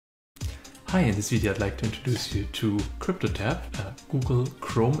Hi, in this video I'd like to introduce you to CryptoTab, a Google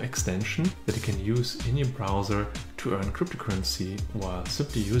Chrome extension that you can use in your browser to earn cryptocurrency while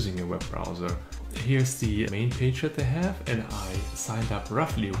simply using your web browser. Here's the main page that they have, and I signed up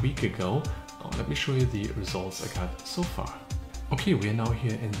roughly a week ago. Let me show you the results I got so far. Okay, we are now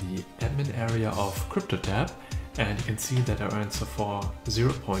here in the admin area of CryptoTab, and you can see that I earned so far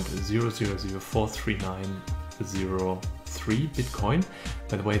 0.0004390 Bitcoin.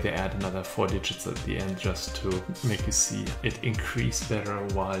 By the way, they add another 4 digits at the end just to make you see it increase better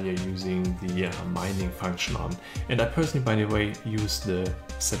while you're using the mining function on. And I personally, by the way, use the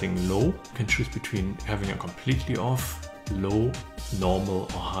setting low. You can choose between having it completely off, low, normal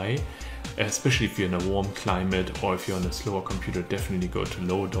or high. Especially if you're in a warm climate or if you're on a slower computer, definitely go to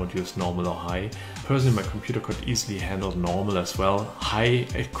low, don't use normal or high. Personally, my computer could easily handle normal as well. High,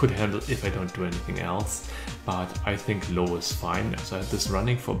 it could handle if I don't do anything else, but I think low is fine. So I had this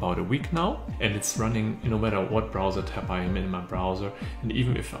running for about a week now, and it's running no matter what browser tab I am in my browser. And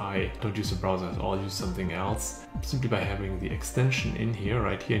even if I don't use a browser at all, use something else, simply by having the extension in here,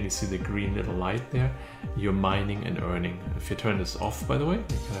 right here, and you see the green little light there, you're mining and earning. If you turn this off, by the way, you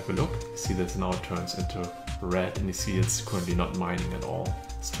can have a look. See this now turns into red, and you see it's currently not mining at all.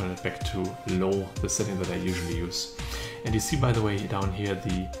 Let's turn it back to low, the setting that I usually use. And you see, by the way, down here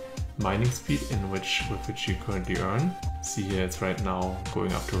the mining speed with which you currently earn. See here, it's right now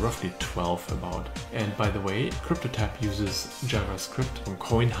going up to roughly 12 about. And by the way, CryptoTab uses JavaScript from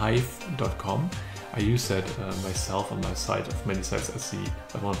coinhive.com. I use that myself on my site, of many sites, as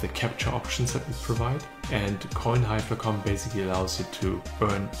one of the capture options that we provide. And coinhive.com basically allows you to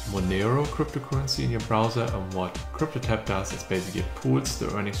earn Monero cryptocurrency in your browser. And what CryptoTab does is basically it pools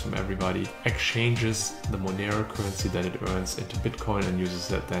the earnings from everybody, exchanges the Monero currency that it earns into Bitcoin, and uses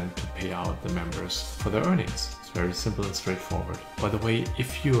that then to pay out the members for their earnings. Very simple and straightforward. By the way,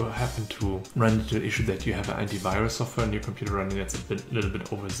 if you happen to run into the issue that you have an antivirus software on your computer running that's a little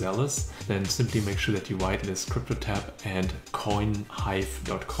bit overzealous, then simply make sure that you whitelist CryptoTab and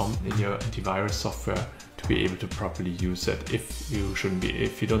coinhive.com in your antivirus software to be able to properly use it. If you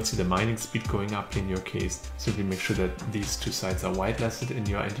don't see the mining speed going up in your case, simply make sure that these two sites are whitelisted in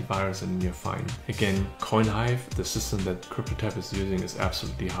your antivirus and you're fine. Again, CoinHive, the system that CryptoTab is using, is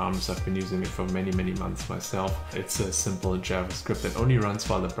absolutely harmless. I've been using it for many months myself. It's a simple JavaScript that only runs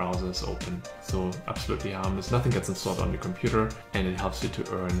while the browser is open. So absolutely harmless. Nothing gets installed on your computer, and it helps you to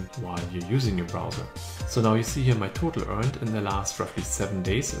earn while you're using your browser. So now you see here my total earned in the last roughly 7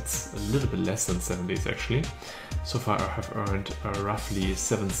 days. It's a little bit less than 7 days actually. So far I have earned roughly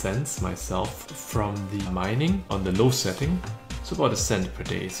 7 cents myself from the mining on the low setting. So about 1 cent per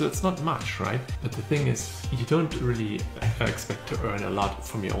day, so it's not much, right? But the thing is, you don't really expect to earn a lot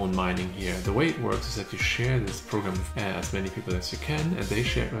from your own mining here. The way it works is that you share this program with as many people as you can, and they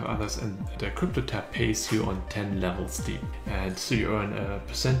share it with others, and the CryptoTab pays you on 10 levels deep. And so you earn a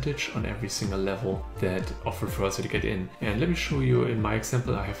percentage on every single level of referrals that you get in. And let me show you in my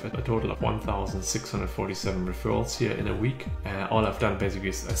example, I have a total of 1,647 referrals here in a week. All I've done basically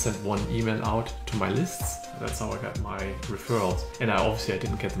is I sent one email out to my lists. That's how I got my referrals. And obviously I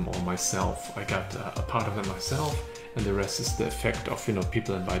didn't get them all myself. I got a part of them myself, and the rest is the effect of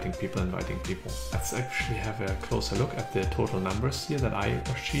people inviting people. Let's actually have a closer look at the total numbers here that I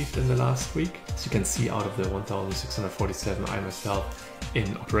achieved in the last week. So you can see out of the 1,647, I myself,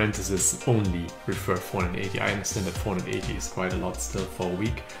 in parentheses, only referred 480. I understand that 480 is quite a lot still for a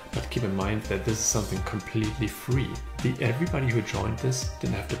week, but keep in mind that this is something completely free. Everybody who joined this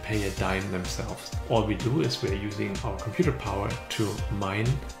didn't have to pay a dime themselves. All we do is we're using our computer power to mine,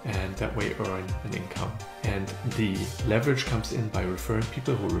 and that way earn an income. And the leverage comes in by referring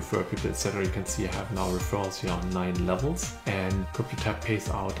people who refer people, etc. You can see I have now referrals here on 9 levels, and CryptoTab pays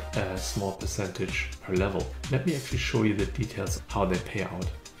out a small percentage per level. Let me actually show you the details of how they pay out.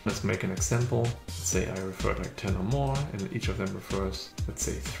 Let's make an example. Let's say I referred like 10 or more, and each of them refers, let's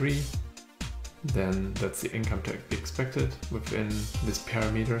say 3. Then that's the income to be expected within these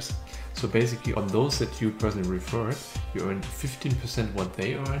parameters. So basically on those that you personally referred, you earn 15% what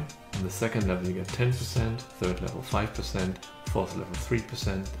they earn. On the second level you get 10%, third level 5%, fourth level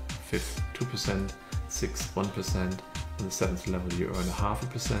 3%, fifth 2%, sixth 1%. On the seventh level you earn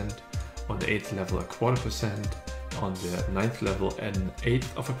 0.5%. On the 8th level 0.25%. On the 9th level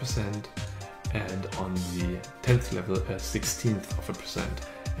 1/8%. And on the 10th level 1/16%.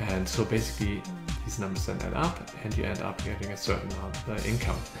 And so basically these numbers then add up, and you end up getting a certain amount of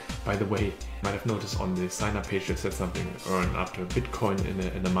income. By the way, you might have noticed on the sign up page it said something earn up to a Bitcoin in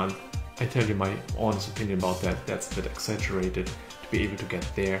a month. I tell you my honest opinion about that, that's a bit exaggerated. To be able to get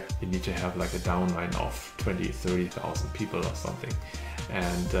there, you need to have like a downline of 20-30,000 people or something.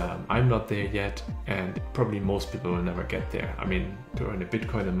 And I'm not there yet, and probably most people will never get there. I mean, to earn a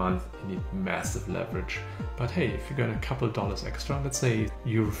Bitcoin a month, you need massive leverage. But hey, if you got a couple dollars extra, let's say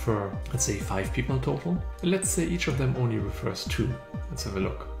you refer, let's say 5 people total, let's say each of them only refers 2. Let's have a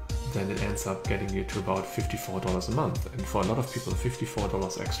look. Then it ends up getting you to about $54 a month. And for a lot of people,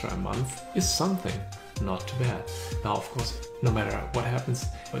 $54 extra a month is something. Not too bad. Now, of course, no matter what happens,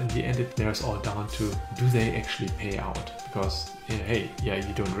 but in the end it narrows all down to, do they actually pay out? Because, hey, yeah,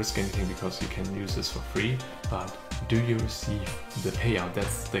 you don't risk anything because you can use this for free, but do you receive the payout?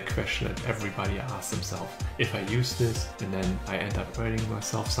 That's the question that everybody asks themselves. If I use this and then I end up earning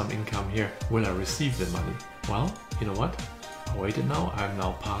myself some income here, will I receive the money? Well, you know what? I waited now. I'm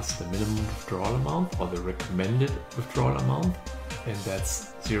now past the minimum withdrawal amount, or the recommended withdrawal amount, and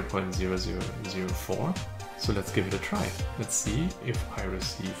that's 0.0004. So let's give it a try. Let's see if I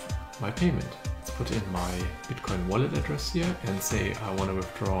receive my payment. Let's put in my Bitcoin wallet address here and say I want to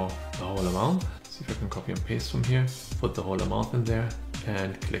withdraw the whole amount. See if I can copy and paste from here, put the whole amount in there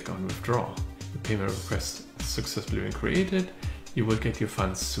and click on withdraw. The payment request has successfully been created. You will get your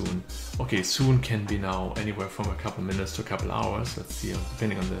funds soon. Okay, soon can be now anywhere from a couple minutes to a couple hours. Let's see,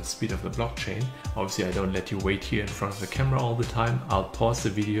 depending on the speed of the blockchain. Obviously, I don't let you wait here in front of the camera all the time. I'll pause the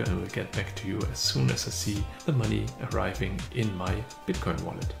video and we'll get back to you as soon as I see the money arriving in my Bitcoin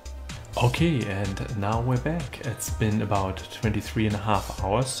wallet. Okay, and now we're back. It's been about 23.5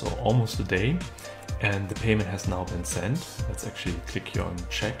 hours, so almost a day, and the payment has now been sent. Let's actually click here on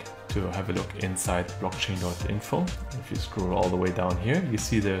check to have a look inside blockchain.info. If you scroll all the way down here, you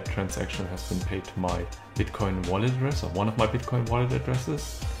see the transaction has been paid to my Bitcoin wallet address, or one of my Bitcoin wallet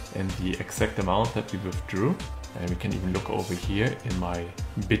addresses, and the exact amount that we withdrew. And we can even look over here in my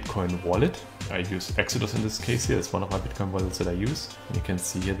Bitcoin wallet. I use Exodus in this case here. It's one of my Bitcoin wallets that I use. And you can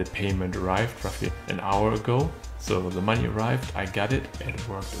see here the payment arrived roughly an hour ago. So the money arrived, I got it, it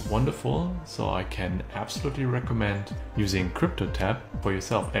worked wonderful. So I can absolutely recommend using CryptoTab for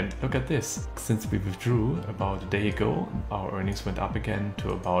yourself. And look at this, since we withdrew about a day ago, our earnings went up again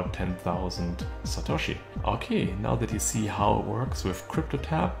to about 10,000 Satoshi. Okay, now that you see how it works with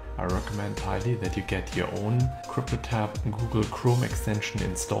CryptoTab, I recommend highly that you get your own CryptoTab Google Chrome extension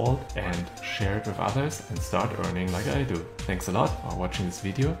installed and share it with others and start earning like I do. Thanks a lot for watching this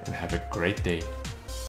video and have a great day.